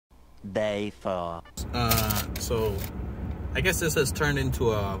Day 4. So I guess this has turned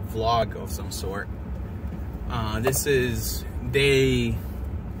into a vlog of some sort. This is day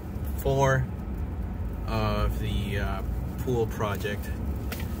 4 of the pool project.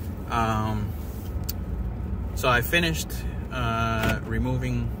 So I finished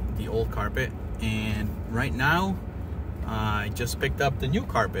removing the old carpet, and right now I just picked up the new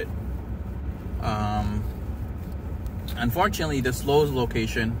carpet. Unfortunately, this Lowe's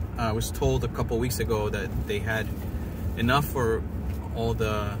location, I was told a couple weeks ago that they had enough for all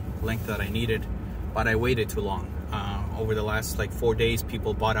the length that I needed, but I waited too long. Over the last like 4 days,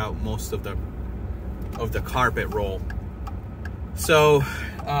 people bought out most of the carpet roll. So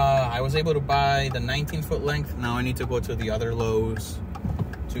I was able to buy the 19-foot length. Now I need to go to the other Lowe's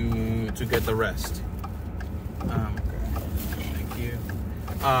to get the rest. Thank you.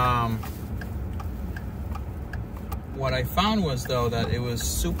 What I found was, though, that it was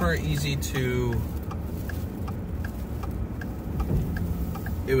super easy to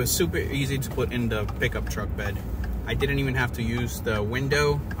put in the pickup truck bed. I didn't even have to use the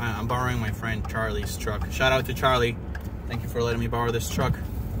window. I'm borrowing my friend Charlie's truck. Shout out to Charlie. Thank you for letting me borrow this truck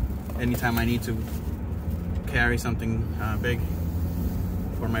anytime I need to carry something big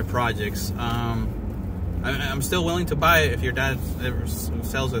for my projects. I'm still willing to buy it if your dad ever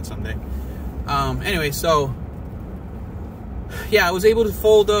sells it someday. Anyway, so yeah, I was able to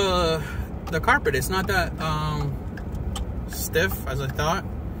fold the carpet. It's not that stiff as I thought.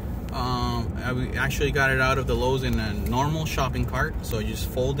 I actually got it out of the Lowe's in a normal shopping cart, so you just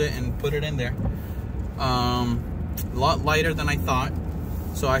fold it and put it in there. A lot lighter than I thought,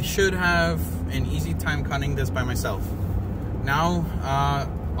 so I should have an easy time cutting this by myself. Now,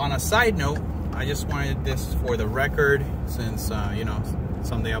 on a side note, I just wanted this for the record, since you know,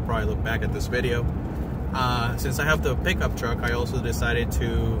 someday I'll probably look back at this video. Since I have the pickup truck, I also decided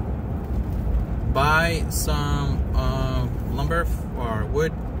to buy some lumber or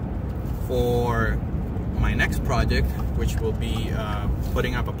wood for my next project, which will be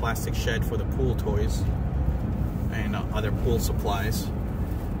putting up a plastic shed for the pool toys and other pool supplies.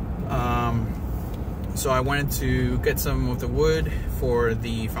 So I wanted to get some of the wood for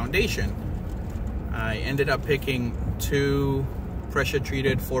the foundation. I ended up picking 2 pressure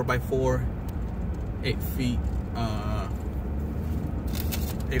treated 4x4 8 feet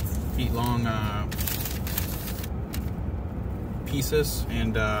long pieces,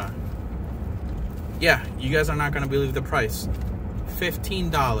 and yeah, you guys are not gonna believe the price.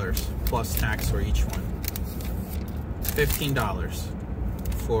 $15 plus tax for each one. $15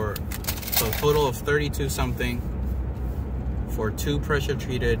 for, so a total of 32 something for 2 pressure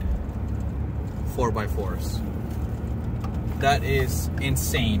treated 4x4s. That is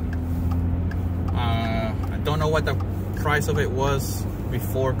insane. I don't know what the price of it was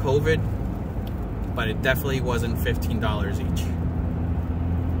before COVID, but it definitely wasn't $15 each.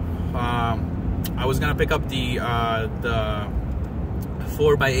 I was gonna pick up the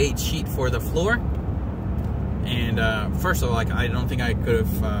 4x8 sheet for the floor, and first of all, like, I don't think I could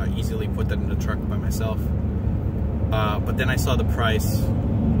have easily put that in the truck by myself. But then I saw the price,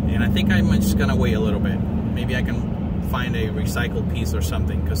 and I think I'm just gonna wait a little bit. Maybe I can find a recycled piece or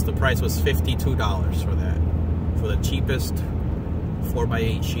something, because the price was $52 for that, for the cheapest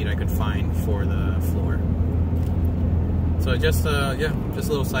 4x8 sheet I could find for the floor. So just yeah, just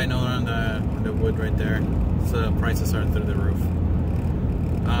a little side note on the wood right there. So prices are through the roof.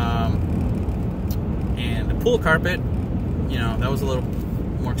 And the pool carpet, you know, that was a little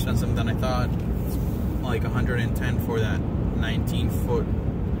more expensive than I thought. It's like $110 for that 19-foot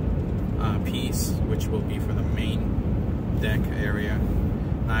piece, which will be for the main deck area.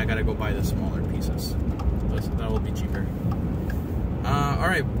 Now I gotta go buy the smaller pieces. That will be cheaper.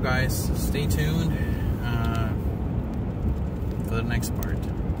 Alright guys, stay tuned for the next part.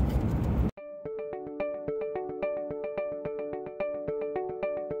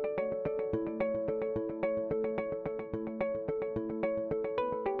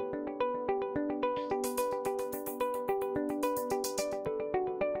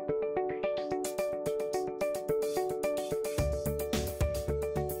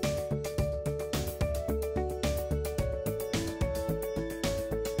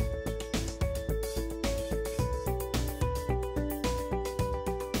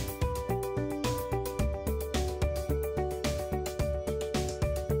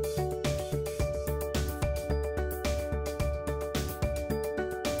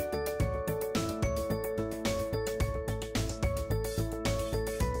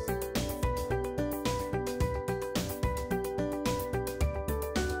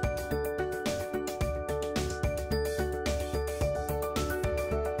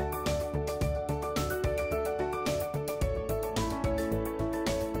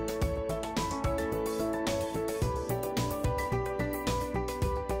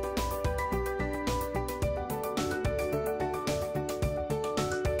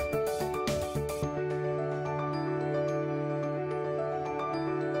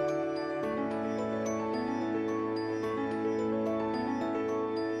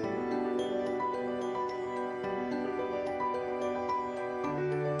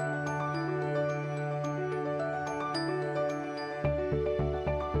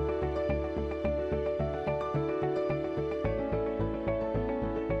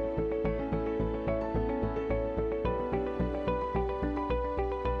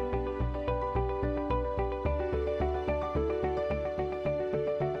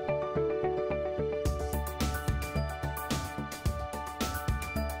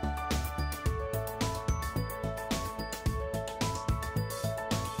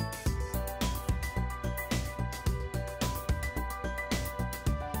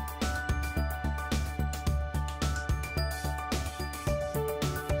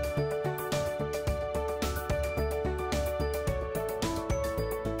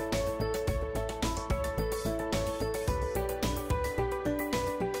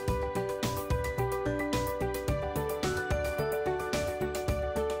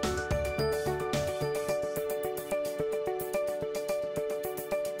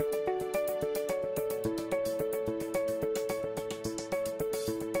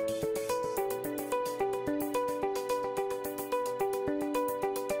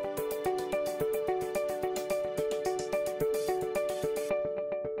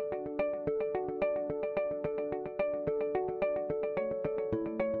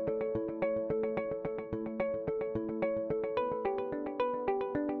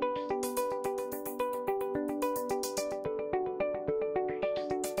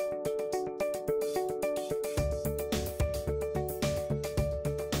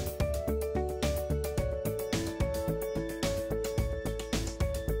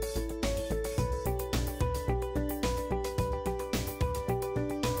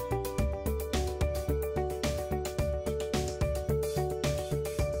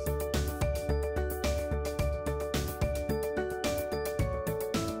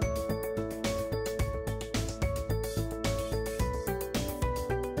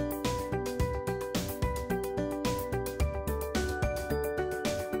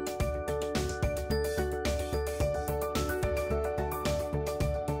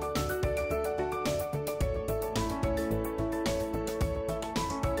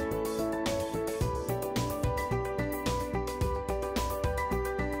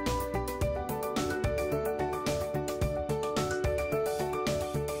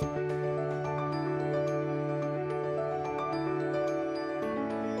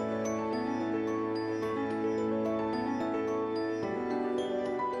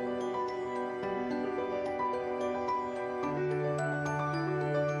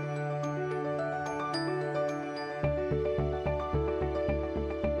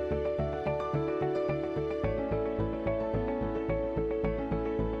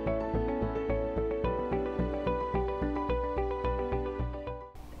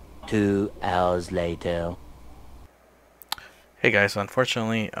 2 hours later. Hey guys,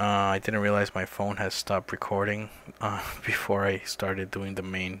 unfortunately, I didn't realize my phone has stopped recording before I started doing the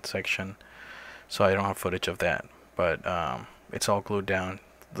main section, so I don't have footage of that. But it's all glued down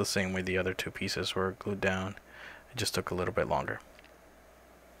the same way the other two pieces were glued down. It just took a little bit longer.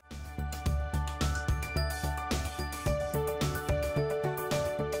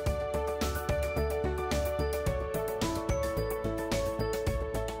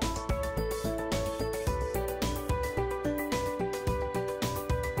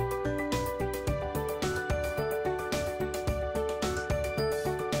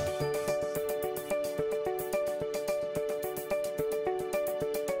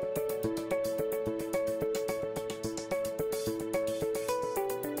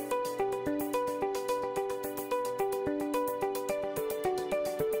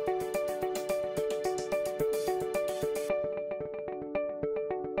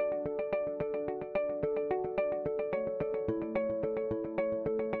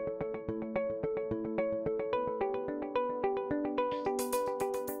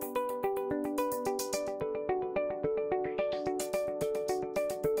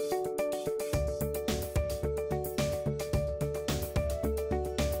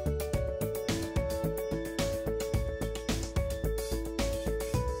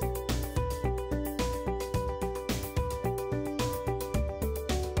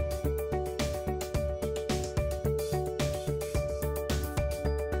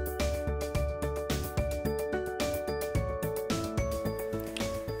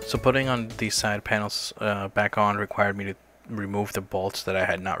 So putting on these side panels back on required me to remove the bolts that I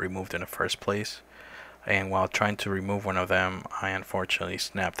had not removed in the first place. And while trying to remove one of them, I unfortunately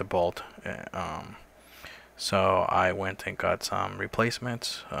snapped the bolt. So I went and got some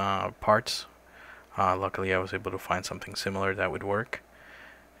replacements, parts. Luckily I was able to find something similar that would work.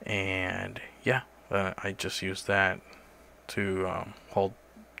 And yeah, I just used that to hold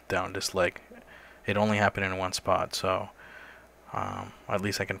down this leg. It only happened in one spot, so at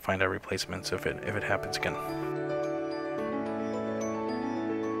least I can find out replacements if it happens again.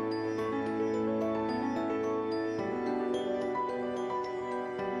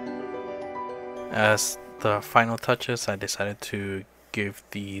 As the final touches, I decided to give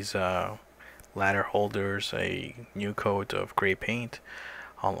these ladder holders a new coat of gray paint,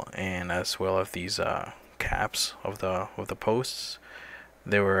 and as well as these caps of the posts.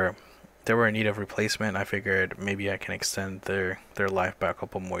 They were in need of replacement. I figured maybe I can extend their life by a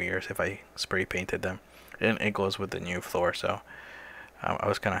couple more years if I spray painted them, and it goes with the new floor, so I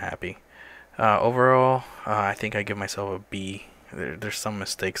was kind of happy. Overall, I think I give myself a B. There's some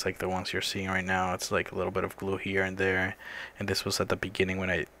mistakes like the ones you're seeing right now. It's like a little bit of glue here and there, and this was at the beginning when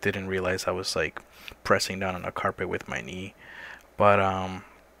I didn't realize I was like pressing down on the carpet with my knee. But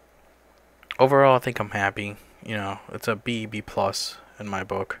overall, I think I'm happy. You know, it's a B plus in my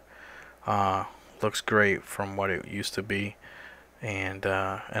book. Looks great from what it used to be, and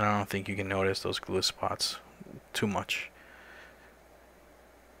I don't think you can notice those glue spots too much.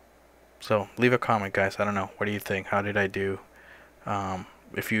 So leave a comment, guys. I don't know, what do you think? How did I do?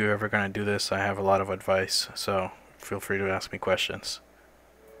 If you're ever gonna do this, I have a lot of advice, so feel free to ask me questions.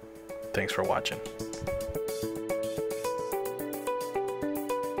 Thanks for watching.